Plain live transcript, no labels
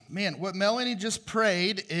Man, what Melanie just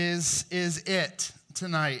prayed is it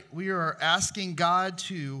tonight. We are asking God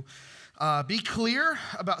to be clear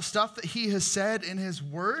about stuff that he has said in his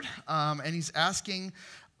word, and he's asking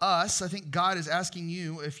us, I think God is asking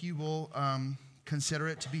you if you will consider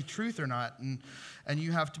it to be truth or not, and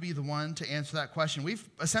you have to be the one to answer that question. We've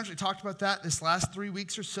essentially talked about that this last 3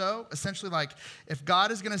 weeks or so, essentially like if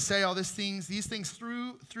God is going to say all these things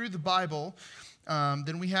through the Bible,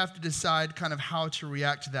 then we have to decide kind of how to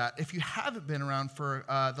react to that. If you haven't been around for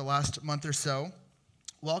the last month or so,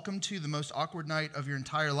 welcome to the most awkward night of your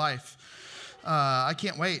entire life. I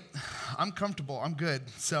can't wait. I'm comfortable. I'm good.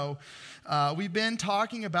 So we've been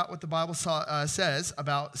talking about what the Bible says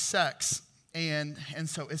about sex. And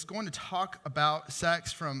so it's going to talk about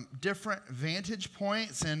sex from different vantage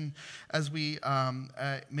points. And as we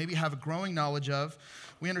maybe have a growing knowledge of,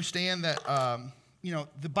 we understand that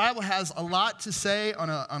the Bible has a lot to say on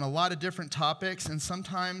a lot of different topics, and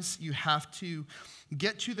sometimes you have to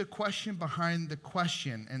get to the question behind the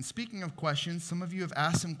question. And speaking of questions, some of you have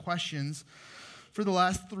asked some questions for the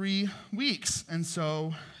last 3 weeks, and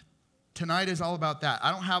so tonight is all about that.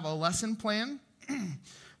 I don't have a lesson plan.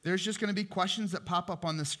 There's just going to be questions that pop up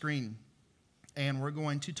on the screen, and we're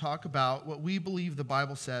going to talk about what we believe the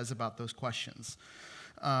Bible says about those questions.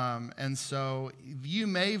 And so you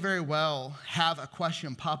may very well have a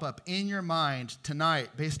question pop up in your mind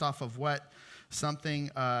tonight based off of what something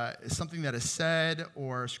that is said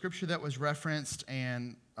or scripture that was referenced.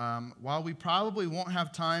 And while we probably won't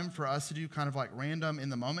have time for us to do kind of like random in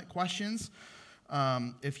the moment questions,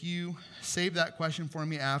 if you save that question for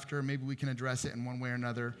me after, maybe we can address it in one way or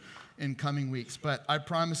another in coming weeks. But I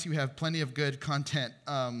promise you have plenty of good content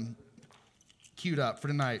queued up for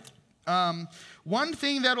tonight. One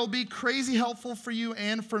thing that'll be crazy helpful for you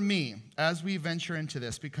and for me as we venture into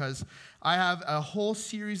this, because I have a whole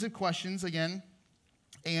series of questions again,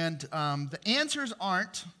 and the answers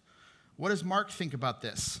aren't, what does Mark think about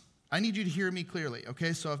this? I need you to hear me clearly,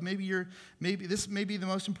 okay? So if maybe this may be the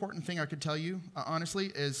most important thing I could tell you, honestly,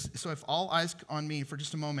 is, so if all eyes on me for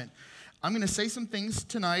just a moment, I'm going to say some things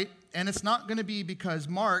tonight, and it's not going to be because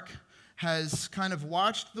Mark has kind of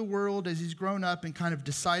watched the world as he's grown up and kind of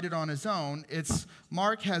decided on his own. It's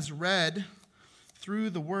Mark has read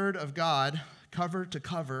through the Word of God, cover to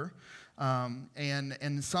cover, and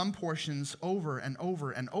in some portions over and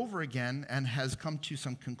over and over again, and has come to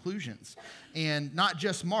some conclusions. And not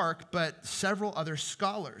just Mark, but several other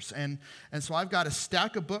scholars. And so I've got a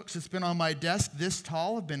stack of books that's been on my desk this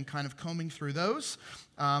tall. I've been kind of combing through those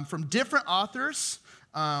from different authors.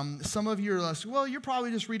 Some of you are like, well, you're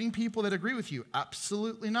probably just reading people that agree with you.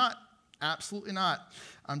 Absolutely not. Absolutely not.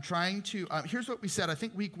 I'm trying to, here's what we said, I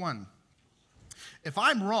think week 1. If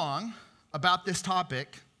I'm wrong about this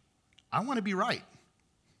topic, I want to be right.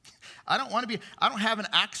 I don't have an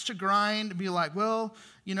axe to grind and be like, well,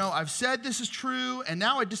 I've said this is true, and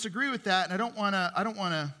now I disagree with that, and I don't want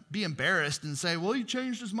to be embarrassed and say, well, he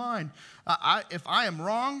changed his mind. If I am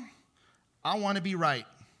wrong, I want to be right.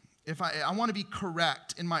 If I want to be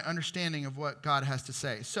correct in my understanding of what God has to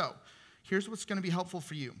say. So here's what's going to be helpful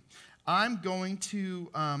for you. I'm going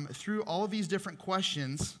to, through all of these different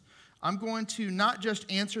questions, I'm going to not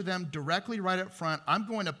just answer them directly right up front. I'm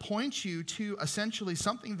going to point you to essentially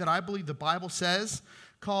something that I believe the Bible says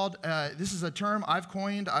called, this is a term I've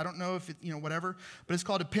coined. I don't know if it, whatever, but it's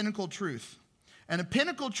called a pinnacle truth. And a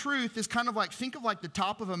pinnacle truth is kind of like, think of like the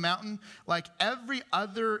top of a mountain, like every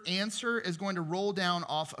other answer is going to roll down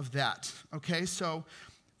off of that, okay? So,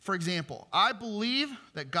 for example, I believe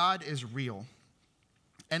that God is real.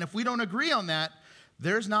 And if we don't agree on that,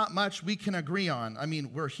 there's not much we can agree on. I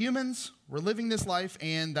mean, we're humans, we're living this life,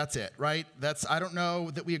 and that's it, right? I don't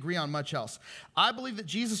know that we agree on much else. I believe that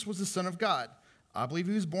Jesus was the Son of God. I believe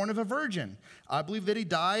he was born of a virgin. I believe that he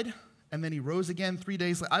died, and then he rose again 3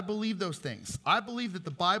 days later. I believe those things. I believe that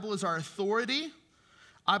the Bible is our authority.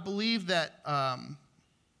 I believe that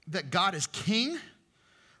that God is king,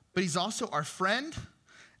 but he's also our friend,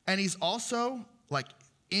 and he's also like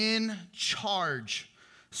in charge.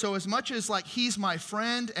 So as much as like he's my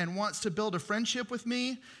friend and wants to build a friendship with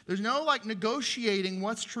me, there's no like negotiating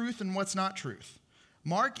what's truth and what's not truth.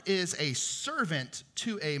 Mark is a servant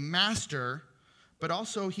to a master, but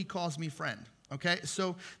also he calls me friend. Okay,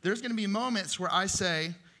 so there's going to be moments where I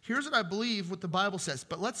say, here's what I believe what the Bible says,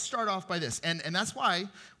 but let's start off by this. And that's why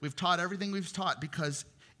we've taught everything we've taught, because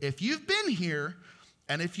if you've been here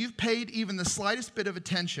and if you've paid even the slightest bit of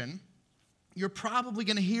attention, you're probably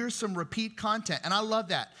going to hear some repeat content, and I love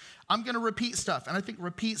that. I'm going to repeat stuff, and I think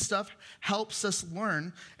repeat stuff helps us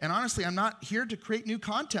learn. And honestly, I'm not here to create new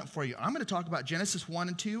content for you. I'm going to talk about Genesis 1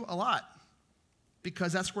 and 2 a lot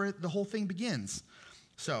because that's where the whole thing begins.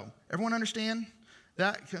 So everyone understand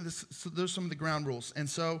that? So those are some of the ground rules. And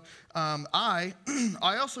so I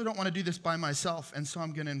also don't want to do this by myself, and so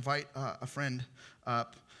I'm going to invite a friend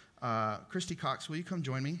up. Christy Cox, will you come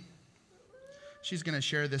join me? She's going to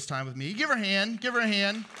share this time with me. Give her a hand. Give her a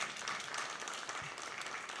hand.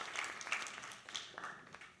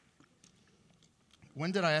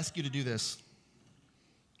 When did I ask you to do this?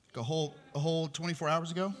 A whole 24 hours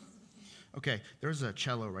ago? Okay, there's a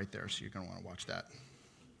cello right there, so you're going to want to watch that.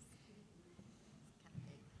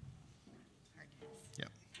 Yep.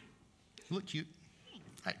 You look cute.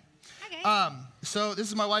 Hi. Okay. So this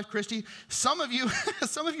is my wife, Christy. Some of you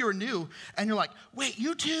are new, and you're like, wait,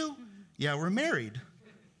 you two? Yeah, we're married.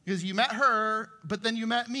 Because you met her, but then you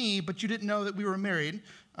met me, but you didn't know that we were married.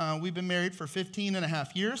 We've been married for 15 and a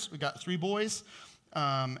half years. We got 3 boys.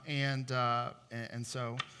 And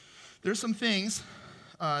so there's some things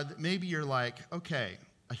that maybe you're like, okay,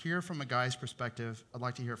 I hear from a guy's perspective. I'd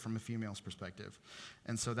like to hear from a female's perspective.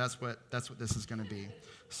 And so that's what this is going to be.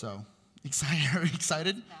 So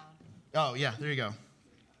excited? Oh, yeah, there you go.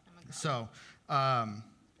 So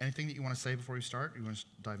anything that you want to say before we start? Or you want to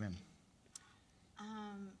dive in?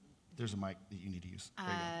 There's a mic that you need to use.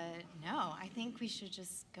 No, I think we should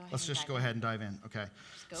just go ahead. Let's just go ahead and dive in. Okay.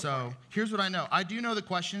 So here's what I know. I do know the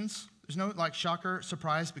questions. There's no shocker,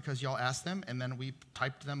 surprise, because y'all asked them, and then we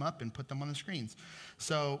typed them up and put them on the screens.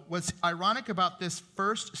 So what's ironic about this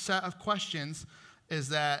first set of questions is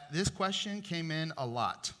that this question came in a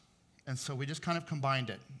lot. And so we just kind of combined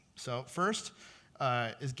it. So first,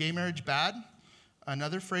 is gay marriage bad?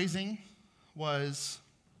 Another phrasing was,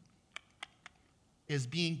 is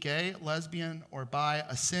being gay, lesbian, or bi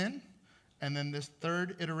a sin? And then this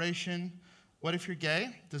third iteration, what if you're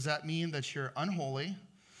gay? Does that mean that you're unholy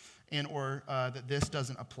or that this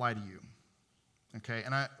doesn't apply to you? Okay,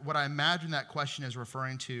 and what I imagine that question is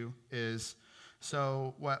referring to is,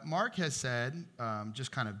 so what Mark has said,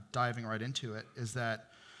 just kind of diving right into it, is that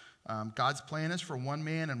God's plan is for one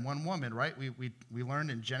man and one woman, right? We learned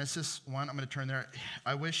in Genesis 1. I'm going to turn there.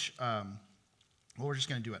 I wish... Well, we're just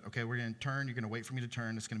going to do it. Okay, we're going to turn. You're going to wait for me to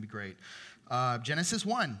turn. It's going to be great. Genesis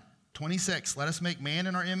 1:26. Let us make man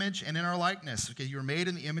in our image and in our likeness. Okay, you were made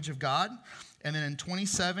in the image of God. And then in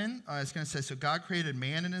 27, it's going to say, so God created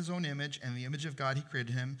man in his own image, and in the image of God he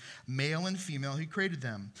created him. Male and female he created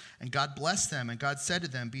them. And God blessed them, and God said to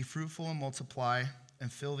them, be fruitful and multiply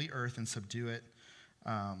and fill the earth and subdue it.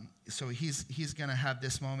 So he's going to have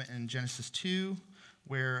this moment in Genesis 2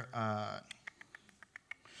 where...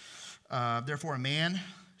 therefore, a man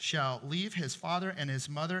shall leave his father and his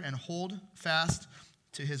mother and hold fast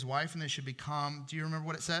to his wife, and they should become, do you remember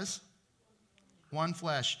what it says? One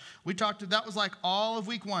flesh. That was like all of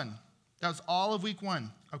week 1. That was all of week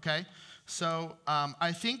 1, okay? So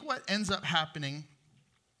I think what ends up happening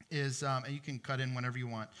is, and you can cut in whenever you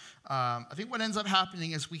want. I think what ends up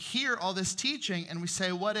happening is we hear all this teaching and we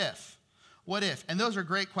say, what if? What if? And those are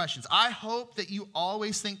great questions. I hope that you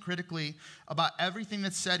always think critically about everything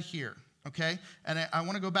that's said here, okay? And I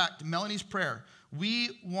want to go back to Melanie's prayer.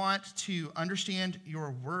 We want to understand your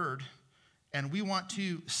word, and we want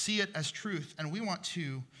to see it as truth, and we want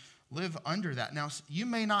to live under that. Now, you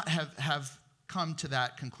may not have come to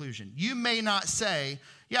that conclusion. You may not say,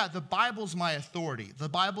 yeah, the Bible's my authority. The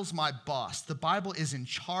Bible's my boss. The Bible is in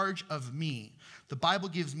charge of me. The Bible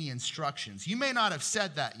gives me instructions. You may not have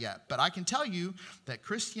said that yet, but I can tell you that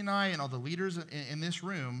Christy and I and all the leaders in this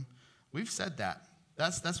room, we've said that.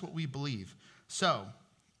 That's what we believe. So,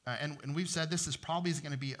 and we've said this is probably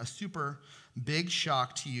going to be a super big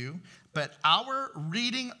shock to you, but our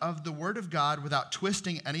reading of the Word of God without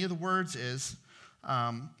twisting any of the words is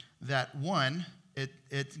that one,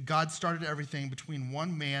 God started everything between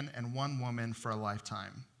one man and one woman for a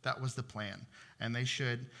lifetime. That was the plan. And they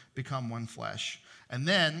should become one flesh. And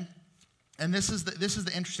then, and this is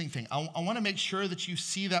the interesting thing. I want to make sure that you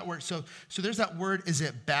see that word. So there's that word, is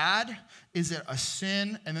it bad? Is it a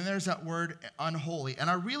sin? And then there's that word, unholy. And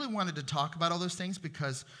I really wanted to talk about all those things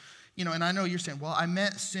because, and I know you're saying, well, I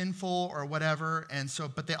meant sinful or whatever. And so,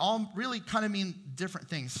 but they all really kind of mean different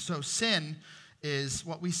things. So sin is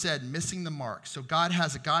what we said, missing the mark. So God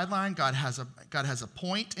has a guideline. God has a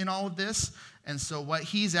point in all of this. And so what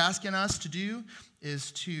he's asking us to do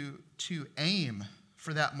is to aim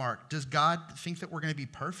for that mark. Does God think that we're going to be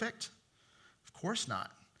perfect? Of course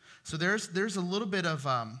not. So there's a little bit of,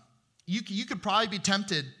 you could probably be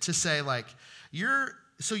tempted to say like, you're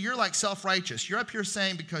like self-righteous. You're up here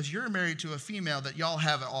saying because you're married to a female that y'all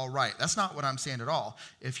have it all right. That's not what I'm saying at all.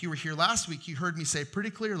 If you were here last week, you heard me say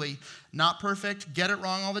pretty clearly, not perfect, get it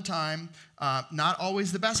wrong all the time, not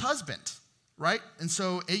always the best husband. right? And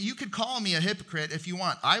so you could call me a hypocrite if you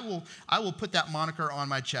want. I will put that moniker on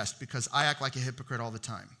my chest because I act like a hypocrite all the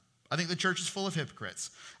time. I think the church is full of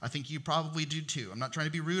hypocrites. I think you probably do too. I'm not trying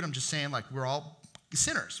to be rude. I'm just saying, like, we're all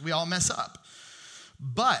sinners. We all mess up.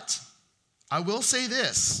 But I will say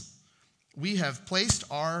this. We have placed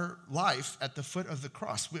our life at the foot of the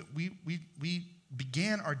cross. We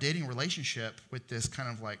began our dating relationship with this kind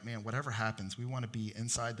of like, man, whatever happens, we want to be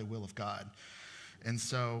inside the will of God. And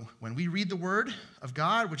so when we read the word of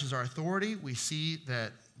God, which is our authority, we see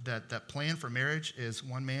that plan for marriage is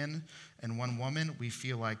one man and one woman. We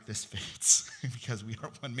feel like this fits because we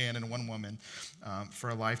are one man and one woman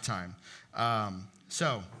for a lifetime.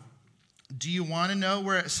 So do you want to know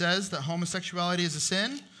where it says that homosexuality is a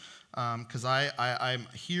sin? Because I'm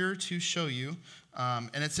here to show you,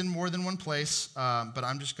 and it's in more than one place, but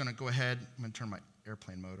I'm just going to go ahead. I'm going to turn my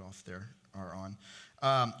airplane mode off there, or on.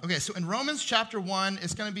 Okay, so in Romans chapter 1,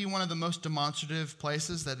 it's going to be one of the most demonstrative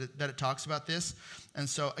places that it talks about this. And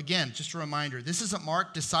so, again, just a reminder, this isn't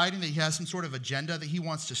Mark deciding that he has some sort of agenda that he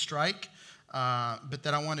wants to strike, but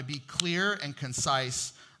that I want to be clear and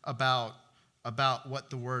concise about what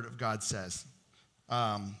the Word of God says.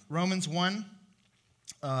 Romans 1,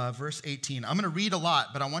 verse 18. I'm going to read a lot,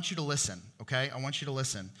 but I want you to listen, okay? I want you to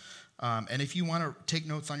listen. And if you want to take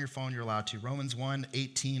notes on your phone, you're allowed to. Romans 1,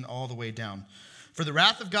 18, all the way down. For the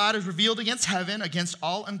wrath of God is revealed against heaven, against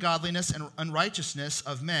all ungodliness and unrighteousness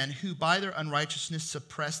of men who by their unrighteousness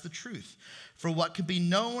suppress the truth. For what can be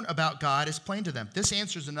known about God is plain to them. This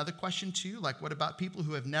answers another question too, like what about people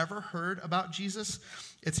who have never heard about Jesus?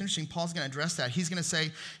 It's interesting, Paul's going to address that. He's going to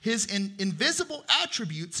say, his invisible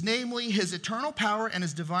attributes, namely his eternal power and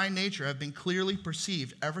his divine nature, have been clearly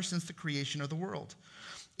perceived ever since the creation of the world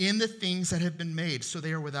in the things that have been made, so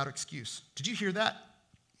they are without excuse. Did you hear that?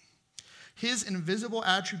 His invisible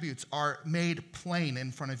attributes are made plain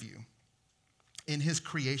in front of you in his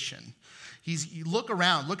creation. You look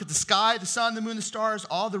around, look at the sky, the sun, the moon, the stars,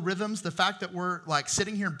 all the rhythms, the fact that we're like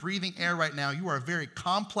sitting here breathing air right now. You are a very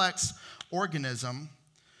complex organism.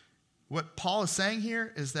 What Paul is saying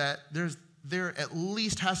here is that there at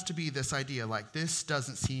least has to be this idea, like this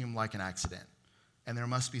doesn't seem like an accident, and there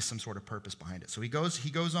must be some sort of purpose behind it. So he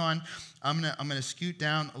goes on. I'm gonna scoot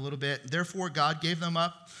down a little bit. Therefore, God gave them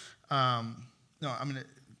up.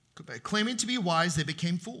 Claiming to be wise, they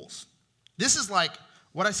became fools. This is like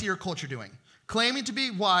what I see our culture doing. Claiming to be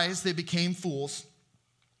wise, they became fools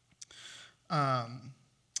and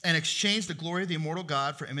exchanged the glory of the immortal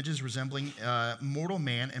God for images resembling mortal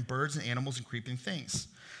man and birds and animals and creeping things.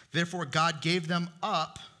 Therefore, God gave them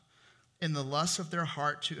up in the lust of their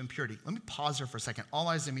heart to impurity. Let me pause there for a second. All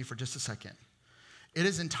eyes on me for just a second. It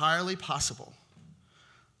is entirely possible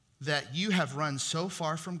that you have run so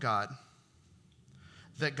far from God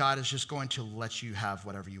that God is just going to let you have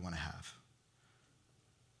whatever you want to have.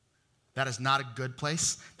 That is not a good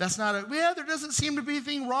place. That's not there doesn't seem to be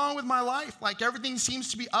anything wrong with my life. Like everything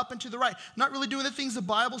seems to be up and to the right. I'm not really doing the things the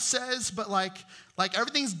Bible says, but like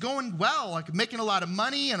everything's going well, like I'm making a lot of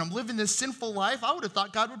money and I'm living this sinful life. I would have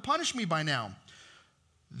thought God would punish me by now.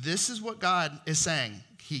 This is what God is saying.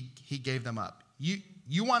 He gave them up.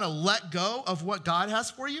 You want to let go of what God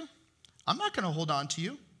has for you? I'm not going to hold on to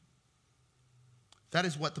you. That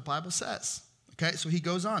is what the Bible says. Okay, so he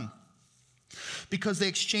goes on. Because they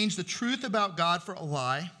exchanged the truth about God for a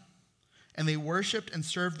lie, and they worshiped and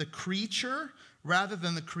served the creature rather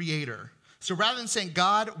than the creator. So rather than saying,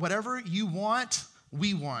 God, whatever you want,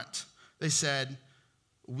 we want, they said,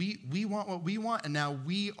 we want what we want, and now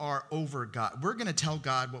we are over God. We're going to tell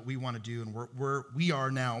God what we want to do, and we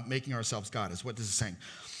are now making ourselves God, is what this is saying.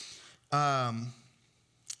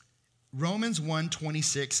 Romans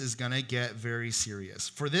 1:26 is going to get very serious.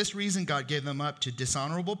 For this reason, God gave them up to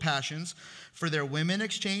dishonorable passions, for their women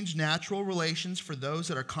exchanged natural relations for those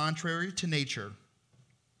that are contrary to nature.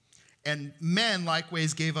 And men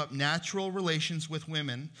likewise gave up natural relations with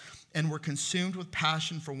women and were consumed with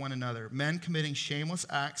passion for one another, men committing shameless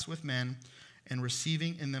acts with men and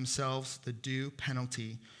receiving in themselves the due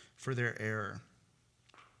penalty for their error.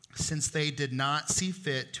 Since they did not see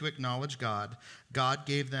fit to acknowledge God, God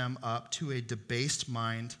gave them up to a debased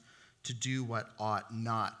mind to do what ought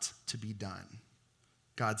not to be done.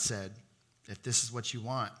 God said, if this is what you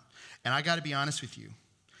want. And I got to be honest with you.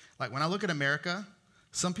 Like when I look at America,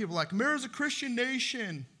 some people are like, America's a Christian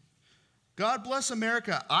nation. God bless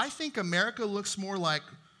America. I think America looks more like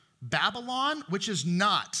Babylon, which is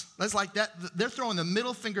not. That's like that. They're throwing the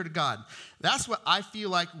middle finger to God. That's what I feel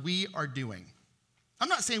like we are doing. I'm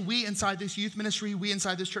not saying we inside this youth ministry, we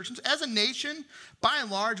inside this church. As a nation, by and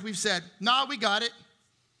large, we've said, nah, we got it.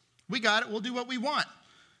 We got it. We'll do what we want.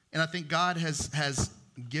 And I think God has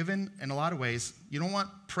given in a lot of ways. You don't want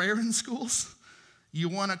prayer in schools? You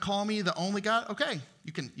want to call me the only God? Okay,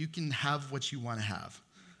 you can have what you want to have.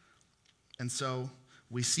 And so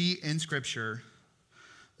we see in Scripture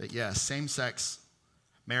that, yes, same-sex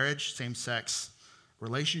marriage, same-sex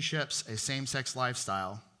relationships, a same-sex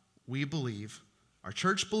lifestyle, we believe, our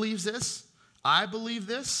church believes this, I believe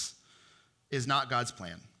this, is not God's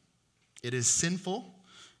plan. It is sinful.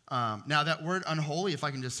 Now, that word unholy, if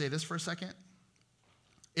I can just say this for a second,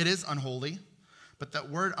 it is unholy, but that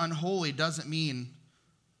word unholy doesn't mean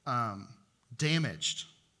damaged,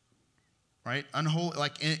 right? Unholy,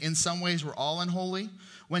 like in some ways we're all unholy.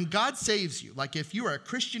 When God saves you, like if you are a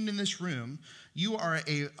Christian in this room, you are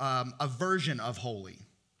a version of holy.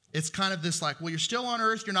 It's kind of this like, well, you're still on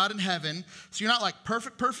earth, you're not in heaven, so you're not like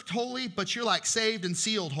perfect holy, but you're like saved and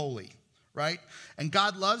sealed holy, right? And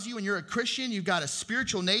God loves you and you're a Christian, you've got a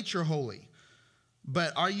spiritual nature holy.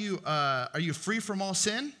 But are you free from all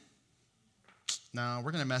sin? No,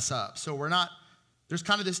 we're going to mess up. So we're not, there's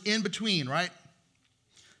kind of this in between, right?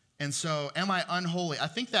 And so am I unholy? I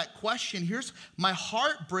think that question, my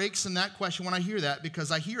heart breaks in that question when I hear that,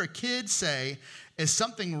 because I hear a kid say, is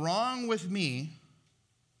something wrong with me?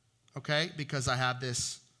 Okay, because I have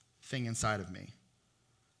this thing inside of me.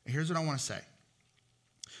 And here's what I want to say.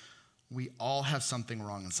 We all have something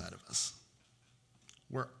wrong inside of us.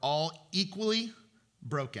 We're all equally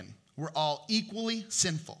broken. We're all equally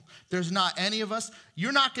sinful. There's not any of us.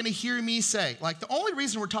 You're not going to hear me say, like, the only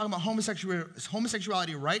reason we're talking about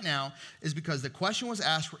homosexuality right now is because the question was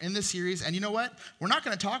asked. We're in this series, and you know what? We're not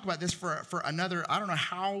going to talk about this for another, I don't know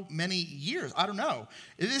how many years. I don't know.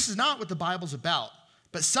 This is not what the Bible's about.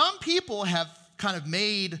 But some people have kind of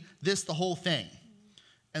made this the whole thing.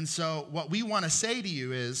 And so what we want to say to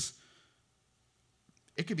you is,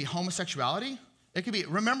 it could be homosexuality. It could be,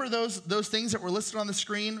 remember those things that were listed on the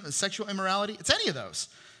screen, sexual immorality? It's any of those.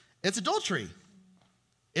 It's adultery.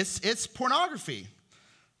 It's pornography.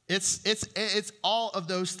 It's all of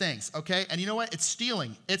those things, okay? And you know what? It's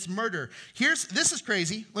stealing. It's murder. This is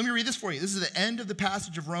crazy. Let me read this for you. This is the end of the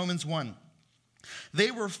passage of Romans 1. They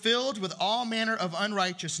were filled with all manner of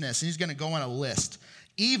unrighteousness. And he's going to go on a list.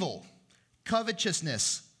 Evil,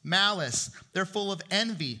 covetousness, malice. They're full of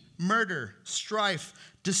envy, murder, strife,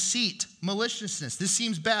 deceit, maliciousness. This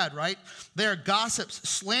seems bad, right? They are gossips,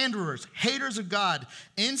 slanderers, haters of God,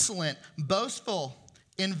 insolent, boastful,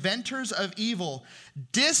 inventors of evil,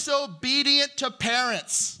 disobedient to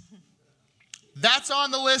parents. That's on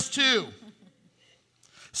the list too.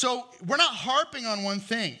 So we're not harping on one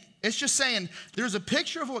thing. It's just saying there's a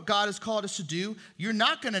picture of what God has called us to do. You're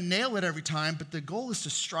not going to nail it every time, but the goal is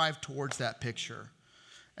to strive towards that picture.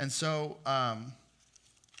 And so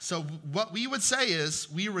what we would say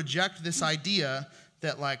is we reject this idea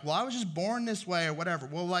that like, well, I was just born this way or whatever.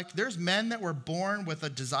 Well, like there's men that were born with a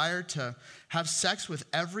desire to have sex with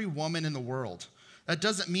every woman in the world. That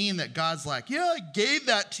doesn't mean that God's like, yeah, I gave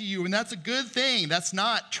that to you and that's a good thing. That's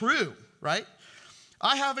not true, right?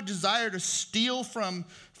 I have a desire to steal from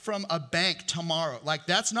a bank tomorrow. Like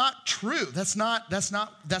that's not true. That's not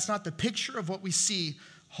the picture of what we see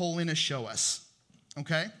holiness show us.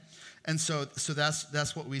 Okay? And so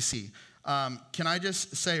that's what we see. Can I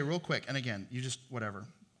just say real quick, and again, you just whatever,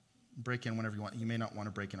 break in whenever you want. You may not want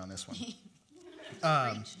to break in on this one.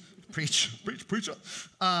 Preach.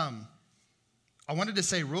 I wanted to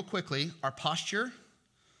say real quickly, our posture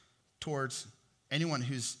towards anyone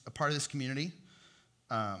who's a part of this community,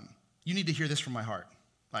 you need to hear this from my heart.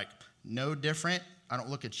 Like, no different. I don't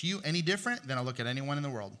look at you any different than I look at anyone in the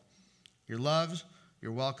world. You're loved.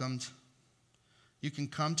 You're welcomed. You can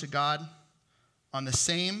come to God on the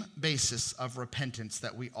same basis of repentance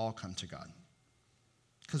that we all come to God.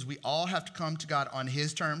 Because we all have to come to God on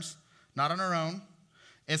his terms, not on our own.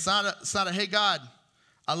 It's not a hey, God,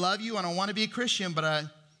 I love you and I want to be a Christian, but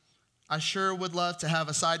I sure would love to have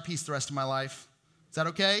a side piece the rest of my life. Is that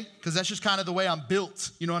okay? Because that's just kind of the way I'm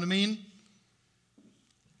built. You know what I mean?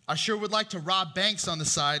 I sure would like to rob banks on the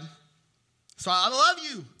side. So I love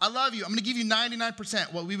you. I'm going to give you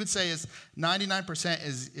 99%. What we would say is 99%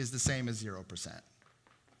 is the same as 0%.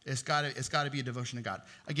 It's got to be a devotion to God.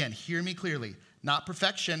 Again, hear me clearly. Not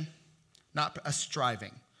perfection, not a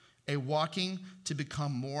striving. A walking to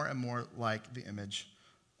become more and more like the image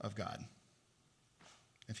of God.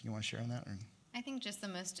 If you want to share on that? Or? I think just the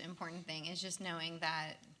most important thing is just knowing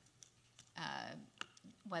that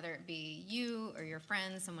whether it be you or your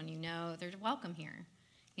friends, someone you know, they're welcome here.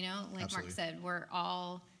 You know, like Absolutely. Mark said, we're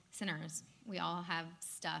all sinners. We all have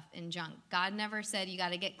stuff and junk. God never said you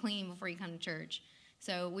got to get clean before you come to church.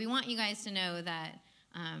 So we want you guys to know that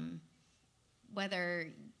whether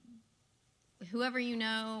whoever you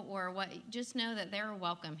know or what, just know that they're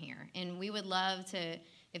welcome here. And we would love to,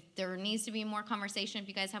 if there needs to be more conversation, if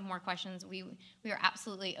you guys have more questions, we are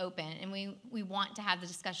absolutely open. And we want to have the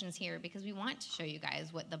discussions here because we want to show you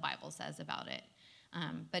guys what the Bible says about it.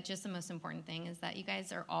 But just the most important thing is that you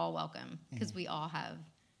guys are all welcome because we all have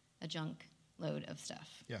a junk load of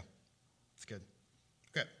stuff. Yeah, that's good.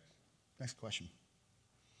 Okay, next question.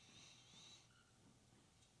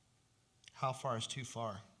 How far is too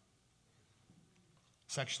far?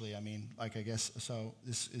 Sexually, I mean, like I guess, so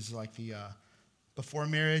this is like the before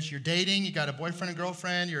marriage, you're dating, you got a boyfriend and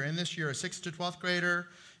girlfriend, you're in this, you're a 6th to 12th grader,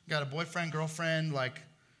 you got a boyfriend, girlfriend, like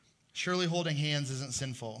surely holding hands isn't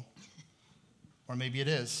sinful. Or maybe it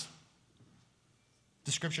is.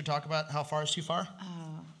 Does Scripture talk about how far is too far?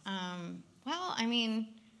 Well, I mean,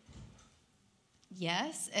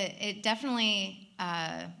 yes. It definitely,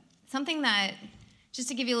 something that, just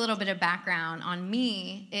to give you a little bit of background on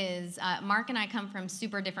me, is Mark and I come from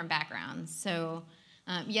super different backgrounds. So,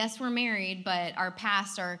 yes, we're married, but our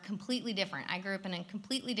pasts are completely different. I grew up in a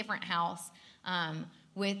completely different house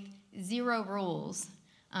with 0 rules.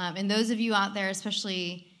 And those of you out there,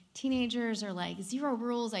 especially teenagers, are like, 0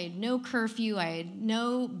 rules. I had no curfew. I had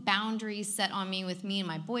no boundaries set on me with me and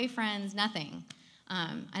my boyfriends, nothing.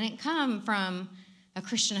 I didn't come from a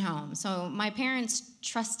Christian home. So my parents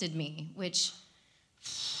trusted me, which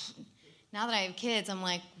now that I have kids, I'm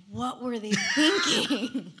like, what were they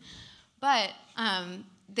thinking? But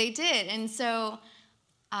they did. And so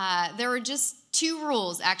there were just 2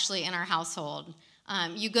 rules, actually, in our household.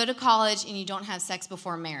 You go to college and you don't have sex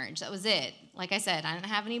before marriage. That was it. Like I said, I didn't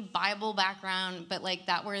have any Bible background, but like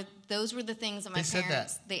those were the things that my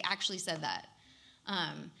parents, they actually said that.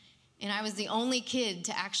 And I was the only kid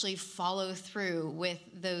to actually follow through with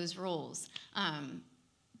those rules.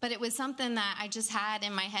 But it was something that I just had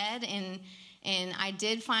in my head, and I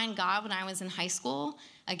did find God when I was in high school.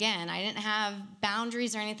 Again, I didn't have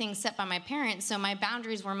boundaries or anything set by my parents, so my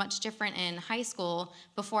boundaries were much different in high school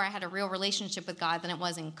before I had a real relationship with God than it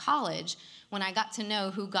was in college when I got to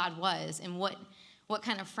know who God was and what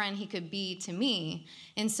kind of friend he could be to me.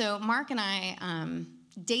 And so Mark and I,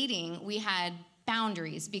 dating, we had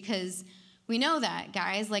boundaries because we know that,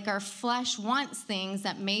 guys, like our flesh wants things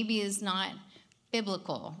that maybe is not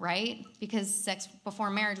biblical, right? Because sex before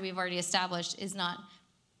marriage, we've already established, is not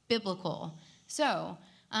biblical. So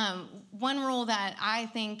one rule that I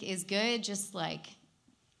think is good, just like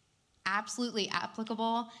absolutely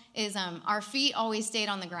applicable, is our feet always stayed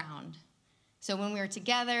on the ground. So when we were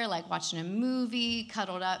together, like watching a movie,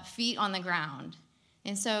 cuddled up, feet on the ground.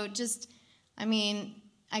 And so just, I mean,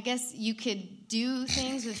 I guess you could do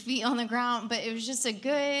things with feet on the ground, but it was just a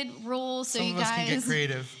good rule. So you guys, some of us can get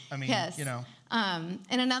creative. I mean, yes. You know. And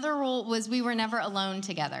another rule was we were never alone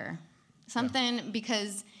together.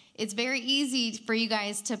 Because it's very easy for you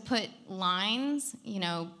guys to put lines,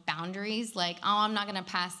 boundaries, like, oh, I'm not going to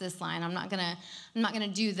pass this line. I'm not going to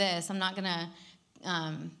do this. I'm not going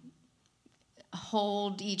to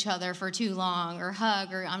hold each other for too long or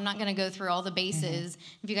hug, or I'm not going to go through all the bases.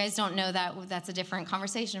 If you guys don't know that, that's a different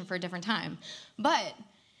conversation for a different time. But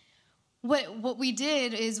what we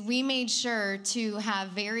did is we made sure to have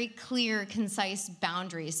very clear, concise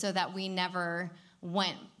boundaries so that we never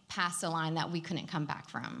went past a line that we couldn't come back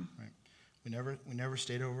from. Right. We never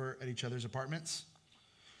stayed over at each other's apartments.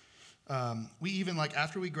 We even, like,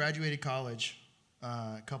 after we graduated college,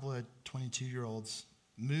 a couple of 22-year-olds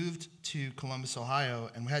moved to Columbus,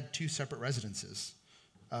 Ohio, and we had 2 separate residences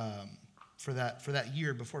for that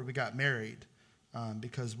year before we got married,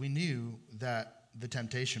 because we knew that the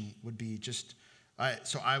temptation would be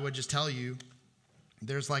so I would just tell you,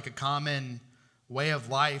 there's like a common way of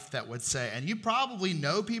life that would say, and you probably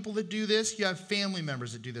know people that do this, you have family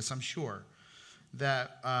members that do this, I'm sure,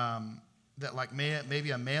 that like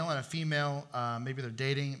maybe a male and a female, maybe they're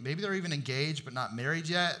dating, maybe they're even engaged but not married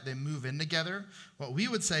yet, they move in together. What we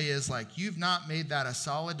would say is, like, you've not made that a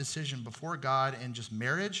solid decision before God in just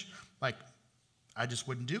marriage, like, I just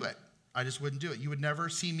wouldn't do it. You would never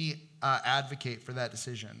see me advocate for that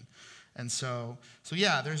decision. And so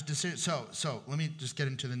yeah, there's decisions. So let me just get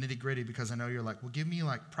into the nitty gritty, because I know you're like, well, give me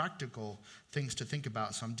like practical things to think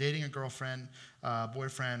about. So I'm dating a girlfriend,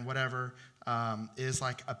 boyfriend, whatever, is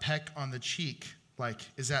like a peck on the cheek. Like,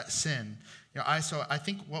 is that sin? I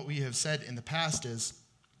think what we have said in the past is,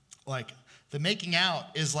 like, the making out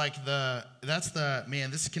is like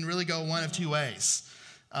this can really go one of 2 ways,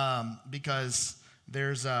 because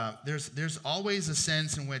there's always a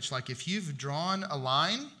sense in which, like, if you've drawn a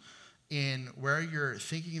line in where you're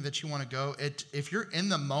thinking that you want to go, if you're in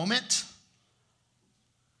the moment,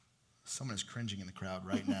 someone is cringing in the crowd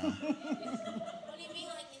right now. What do you mean,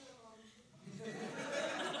 like, in the moment?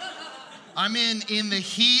 I'm in the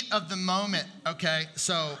heat of the moment, okay?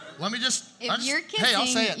 So let me just... You're kissing I'll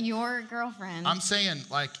say it. your girlfriend. I'm saying,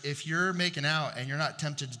 like, if you're making out and you're not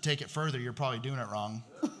tempted to take it further, you're probably doing it wrong.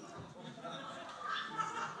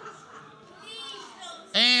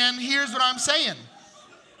 And here's what I'm saying.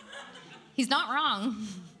 He's not wrong.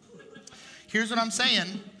 Here's what I'm saying.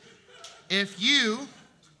 If you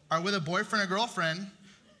are with a boyfriend or girlfriend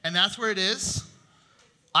and that's where it is,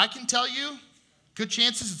 I can tell you, good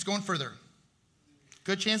chances it's going further.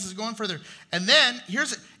 Good chances going further. And then,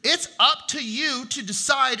 it's up to you to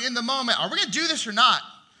decide in the moment, are we going to do this or not?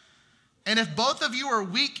 And if both of you are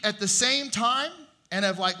weak at the same time and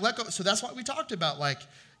have let go, so that's what we talked about,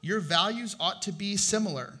 your values ought to be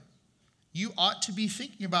similar. You ought to be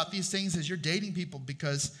thinking about these things as you're dating people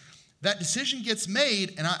because that decision gets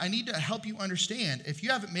made, and I need to help you understand. If you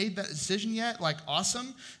haven't made that decision yet,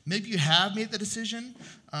 awesome. Maybe you have made the decision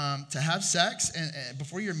to have sex and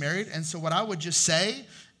before you're married. And so what I would just say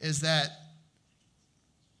is that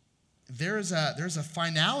there's a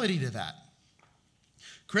finality to that.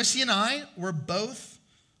 Chrissy and I were both,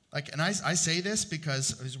 and I say this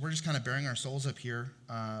because we're just kind of bearing our souls up here,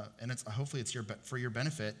 and hopefully it's for your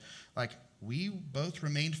benefit. We both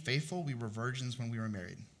remained faithful. We were virgins when we were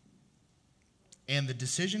married. And the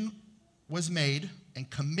decision was made and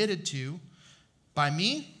committed to by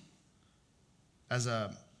me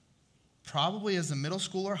probably as a middle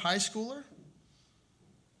schooler, high schooler,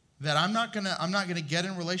 that I'm not gonna get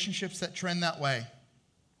in relationships that trend that way.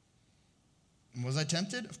 And was I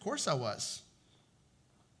tempted? Of course I was.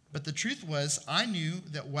 But the truth was, I knew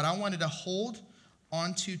that what I wanted to hold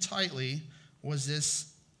onto tightly was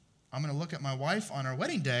this. I'm going to look at my wife on our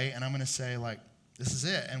wedding day, and I'm going to say, this is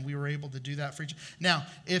it. And we were able to do that for each other. Now,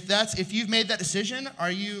 if you've made that decision,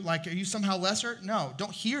 are you somehow lesser? No,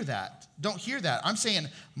 don't hear that. Don't hear that. I'm saying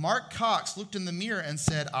Mark Cox looked in the mirror and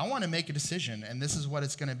said, I want to make a decision, and this is what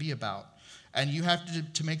it's going to be about. And you have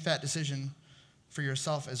to make that decision for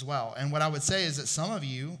yourself as well. And what I would say is that some of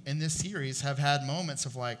you in this series have had moments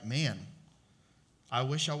of man, I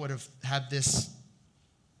wish I would have had this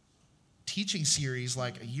teaching series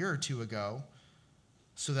a year or two ago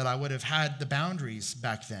so that I would have had the boundaries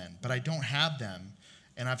back then, but I don't have them,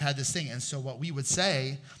 and I've had this thing. And so what we would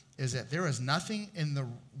say is that there is nothing in the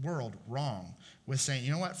world wrong with saying,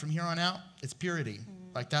 you know what, from here on out, it's purity.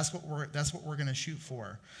 That's what we're going to shoot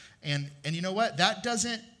for. And you know what, that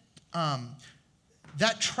doesn't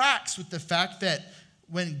that tracks with the fact that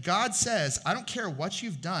when God says, I don't care what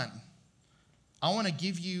you've done, I want to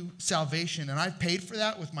give you salvation, and I've paid for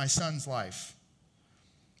that with my son's life.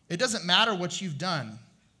 It doesn't matter what you've done.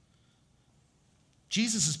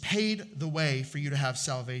 Jesus has paid the way for you to have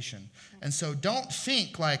salvation. And so don't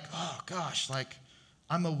think oh gosh,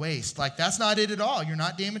 I'm a waste. That's not it at all. You're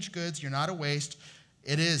not damaged goods. You're not a waste.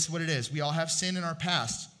 It is what it is. We all have sin in our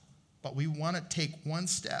past, but we want to take one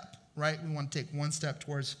step, right? We want to take one step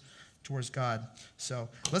towards God. So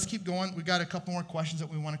let's keep going. We've got a couple more questions that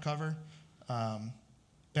we want to cover.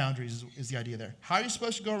 Boundaries is the idea there. How are you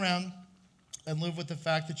supposed to go around and live with the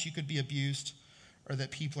fact that you could be abused or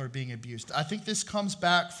that people are being abused? I think this comes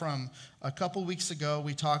back from a couple weeks ago.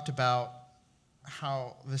 We talked about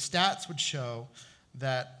how the stats would show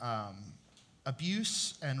that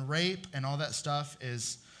abuse and rape and all that stuff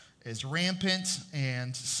is rampant,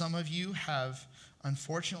 and some of you have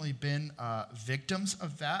unfortunately been victims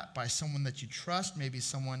of that by someone that you trust, maybe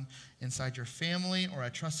someone inside your family or a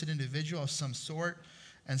trusted individual of some sort.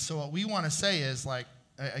 And so what we want to say is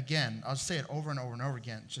again, I'll just say it over and over and over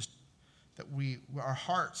again, just that our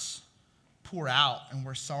hearts pour out and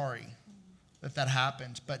we're sorry that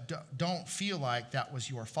happened, but don't feel like that was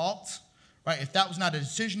your fault, right? If that was not a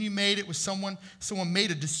decision you made, it was someone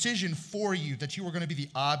made a decision for you that you were going to be the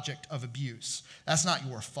object of abuse. That's not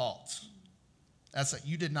your fault.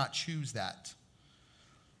 You did not choose that.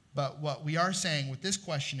 But what we are saying with this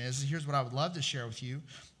question is, here's what I would love to share with you,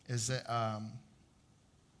 is that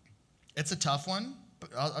it's a tough one, but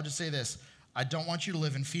I'll just say this. I don't want you to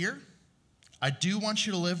live in fear. I do want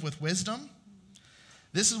you to live with wisdom.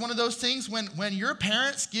 This is one of those things when your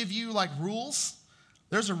parents give you rules,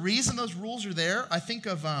 there's a reason those rules are there. I think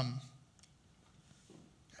of,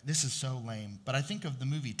 this is so lame, but I think of the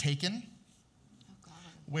movie Taken,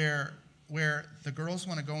 where the girls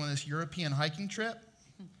want to go on this European hiking trip,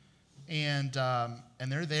 and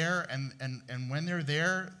they're there, and when they're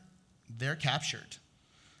there, they're captured.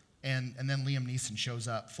 And then Liam Neeson shows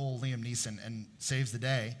up, full Liam Neeson, and saves the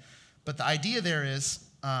day. But the idea there is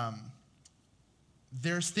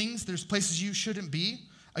there's places you shouldn't be.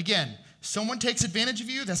 Again, someone takes advantage of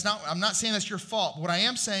you. I'm not saying that's your fault. What I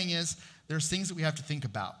am saying is there's things that we have to think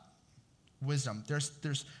about. wisdom.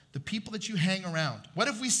 There's the people that you hang around. What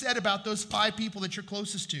have we said about those 5 people that you're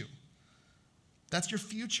closest to? That's your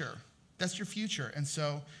future. That's your future. And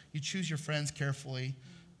so you choose your friends carefully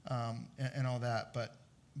and all that.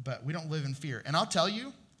 But we don't live in fear. And I'll tell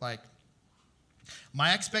you, like,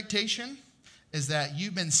 my expectation is that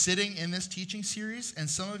you've been sitting in this teaching series, and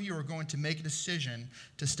some of you are going to make a decision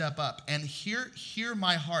to step up. And hear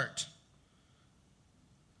my heart.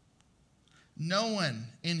 No one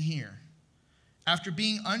in here, after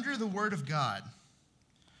being under the word of God,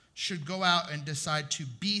 should go out and decide to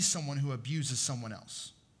be someone who abuses someone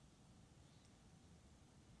else.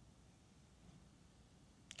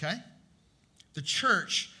 Okay? The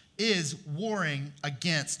church is warring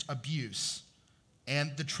against abuse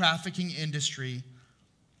and the trafficking industry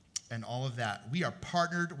and all of that. We are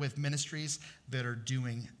partnered with ministries that are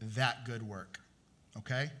doing that good work.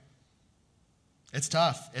 Okay? It's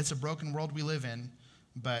tough. It's a broken world we live in,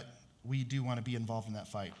 but we do want to be involved in that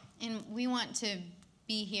fight. And we want to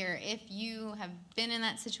be here. If you have been in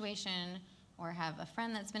that situation or have a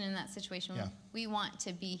friend that's been in that situation, we want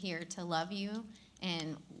to be here to love you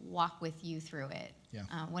and walk with you through it,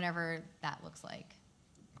 whatever that looks like.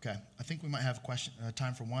 Okay. I think we might have a question,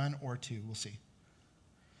 time for 1 or 2. We'll see.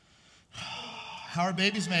 How are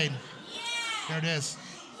babies made? There it is.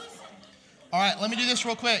 All right, let me do this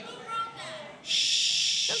real quick.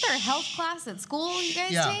 Isn't there a health class at school you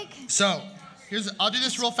guys take? So, I'll do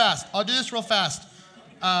this real fast. All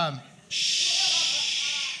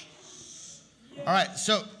right,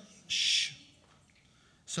 so,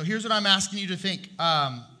 So here's what I'm asking you to think.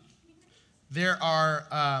 There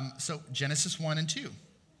are, Genesis 1 and 2.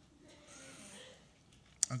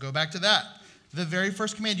 I'll go back to that. The very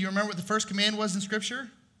first command. Do you remember what the first command was in Scripture?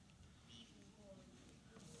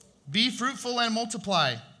 Be fruitful and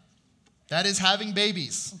multiply. That is having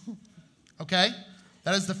babies. Okay?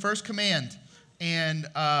 That is the first command. And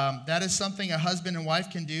that is something a husband and wife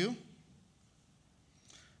can do.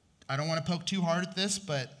 I don't want to poke too hard at this,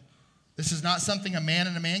 but this is not something a man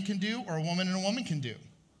and a man can do or a woman and a woman can do.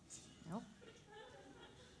 Nope.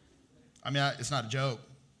 I mean, it's not a joke.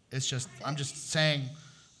 It's just, I'm just saying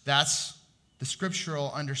that's the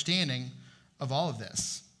scriptural understanding of all of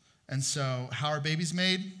this. And so, how are babies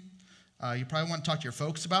made? You probably want to talk to your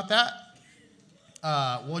folks about that.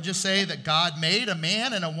 We'll just say that God made a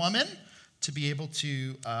man and a woman to be able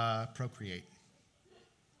to procreate.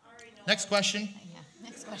 Next question. Yeah,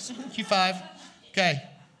 next question. Q5. Okay.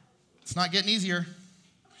 It's not getting easier.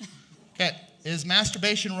 Okay. Is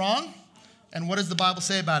masturbation wrong? And what does the Bible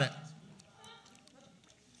say about it?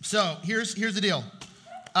 So here's the deal.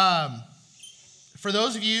 For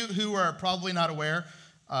those of you who are probably not aware,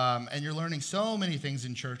 and you're learning so many things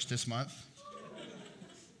in church this month,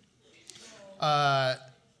 I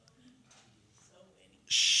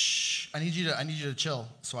need you to chill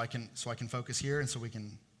so I can focus here and so we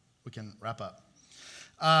can wrap up.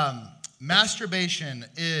 Masturbation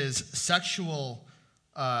is sexual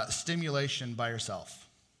stimulation by yourself.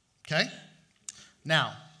 Okay?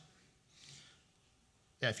 Now,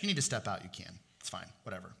 if you need to step out, you can. It's fine.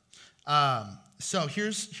 Whatever. So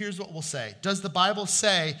here's what we'll say. Does the Bible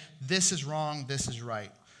say this is wrong, this is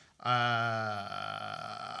right?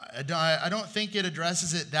 I don't think it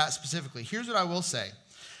addresses it that specifically. Here's what I will say.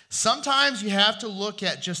 Sometimes you have to look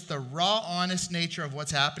at just the raw, honest nature of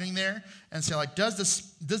what's happening there and say, like,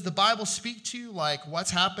 does the Bible speak to, like,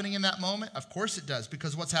 what's happening in that moment? Of course it does,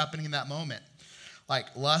 because what's happening in that moment? Like,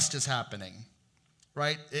 lust is happening,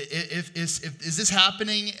 right? Is this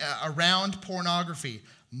happening around pornography?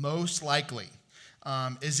 Most likely.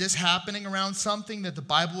 Is this happening around something that the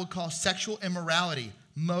Bible would call sexual immorality?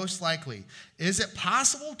 Most likely. Is it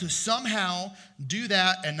possible to somehow do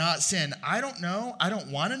that and not sin? I don't know. I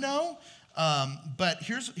don't want to know. But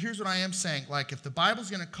here's what I am saying. Like, if the Bible's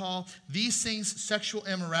going to call these things sexual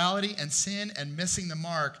immorality and sin and missing the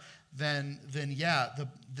mark, then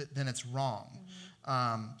it's wrong.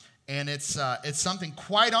 And it's something,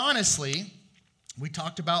 quite honestly, we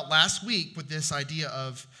talked about last week with this idea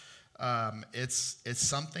of it's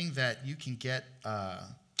something that you can get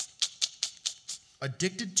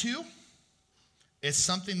addicted to. It's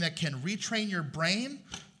something that can retrain your brain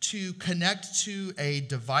to connect to a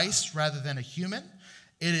device rather than a human.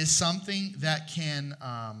 It is something that can,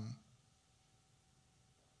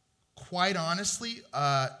 quite honestly,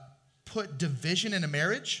 put division in a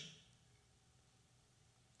marriage.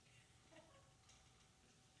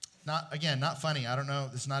 Not funny. I don't know.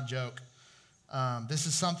 This is not a joke. This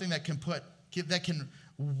is something that can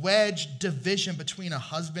wedge division between a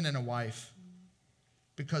husband and a wife.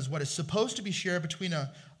 Because what is supposed to be shared between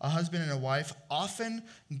a husband and a wife often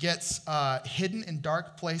gets hidden in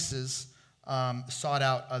dark places sought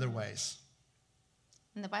out other ways.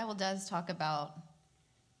 And the Bible does talk about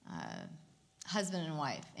husband and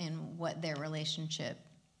wife and what their relationship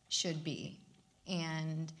should be.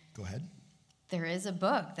 And go ahead. There is a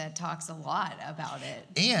book that talks a lot about it.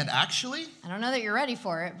 And actually, I don't know that you're ready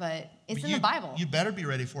for it, but it's in the Bible. You better be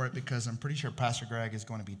ready for it, because I'm pretty sure Pastor Greg is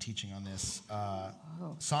going to be teaching on this.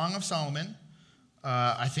 Song of Solomon,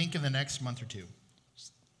 I think in the next month or two.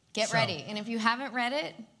 Get ready. And if you haven't read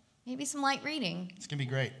it, maybe some light reading. It's going to be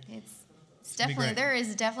great. It's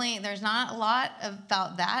definitely, there's not a lot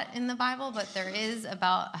about that in the Bible, but there is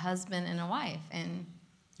about a husband and a wife. And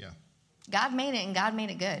God made it, and God made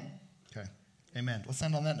it good. Okay. Amen. Let's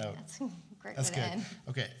end on that note. That's a great That's way good. to end.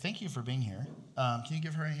 Okay. Thank you for being here. Can you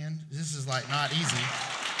give her a hand? This is like not easy,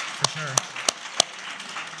 for sure.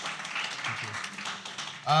 Thank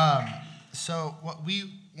you. So what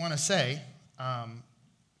we want to say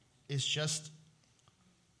is just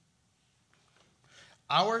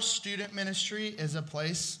our student ministry is a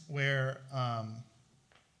place where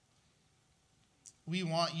we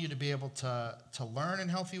want you to be able to learn in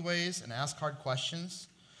healthy ways and ask hard questions.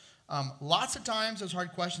 Lots of times those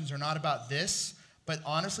hard questions are not about this, but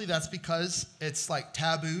honestly that's because it's like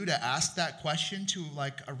taboo to ask that question to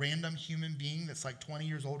like a random human being that's like 20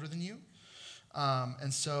 years older than you.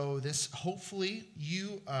 And so this, hopefully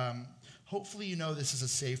you know this is a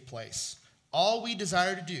safe place. All we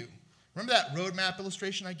desire to do, remember that roadmap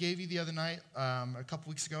illustration I gave you the other night, a couple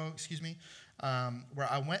weeks ago, where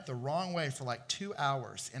I went the wrong way for like 2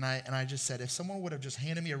 hours, and I just said, if someone would have just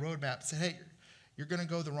handed me a roadmap and said, hey, you're going to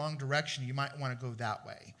go the wrong direction, you might want to go that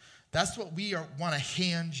way. That's what we want to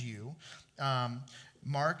hand you.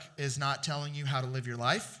 Mark is not telling you how to live your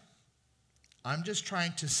life. I'm just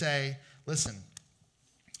trying to say, listen,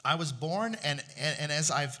 I was born, and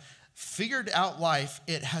as I've figured out life,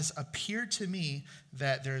 it has appeared to me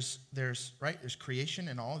that there's creation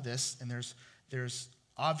in all of this, and there's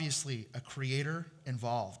obviously a creator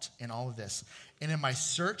involved in all of this. And in my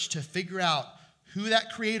search to figure out who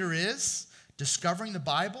that creator is, discovering the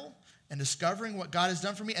Bible and discovering what God has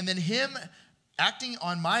done for me, and then him acting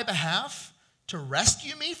on my behalf to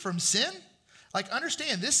rescue me from sin. Like,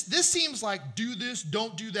 understand, this seems like do this,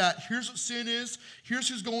 don't do that. Here's what sin is. Here's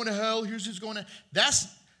who's going to hell. Here's who's going to...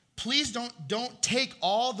 Please don't take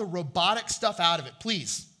all the robotic stuff out of it,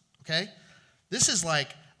 please, okay? This is like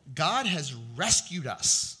God has rescued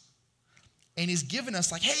us, and he's given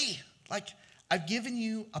us like, hey, like I've given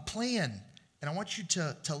you a plan, and I want you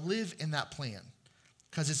to live in that plan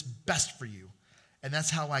because it's best for you, and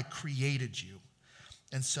that's how I created you.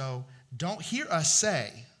 And so don't hear us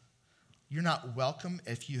say you're not welcome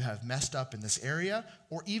if you have messed up in this area,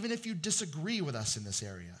 or even if you disagree with us in this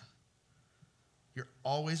area. You're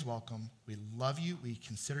always welcome. We love you. We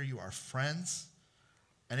consider you our friends.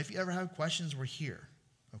 And if you ever have questions, we're here,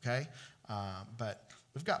 okay? But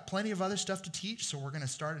we've got plenty of other stuff to teach, so we're going to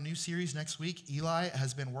start a new series next week. Eli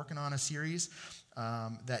has been working on a series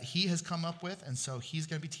that he has come up with, and so he's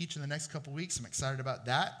going to be teaching the next couple weeks. I'm excited about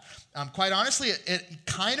that. Quite honestly, it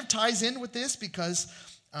kind of ties in with this because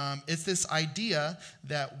it's this idea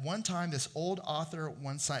that one time this old author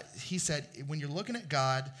he said, when you're looking at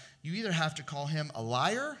God, you either have to call him a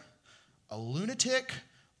liar, a lunatic,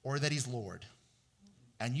 or that he's Lord.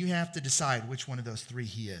 And you have to decide which one of those three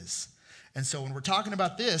he is. And so when we're talking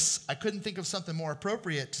about this, I couldn't think of something more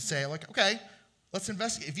appropriate to say, like, okay, let's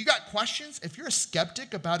investigate. If you got questions, if you're a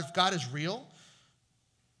skeptic about if God is real,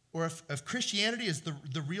 or if Christianity is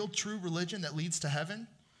the real true religion that leads to heaven,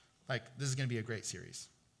 like, this is going to be a great series.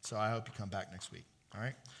 So I hope you come back next week. All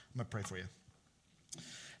right? I'm going to pray for you.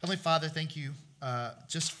 Heavenly Father, thank you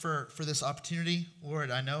just for this opportunity. Lord,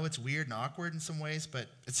 I know it's weird and awkward in some ways, but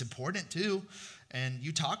it's important too. And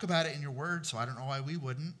you talk about it in your word, so I don't know why we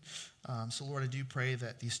wouldn't. So Lord, I do pray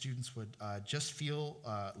that these students would just feel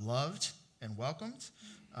loved and welcomed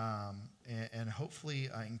and hopefully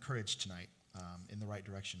encouraged tonight in the right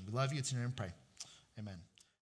direction. We love you. It's in your name we pray. Amen.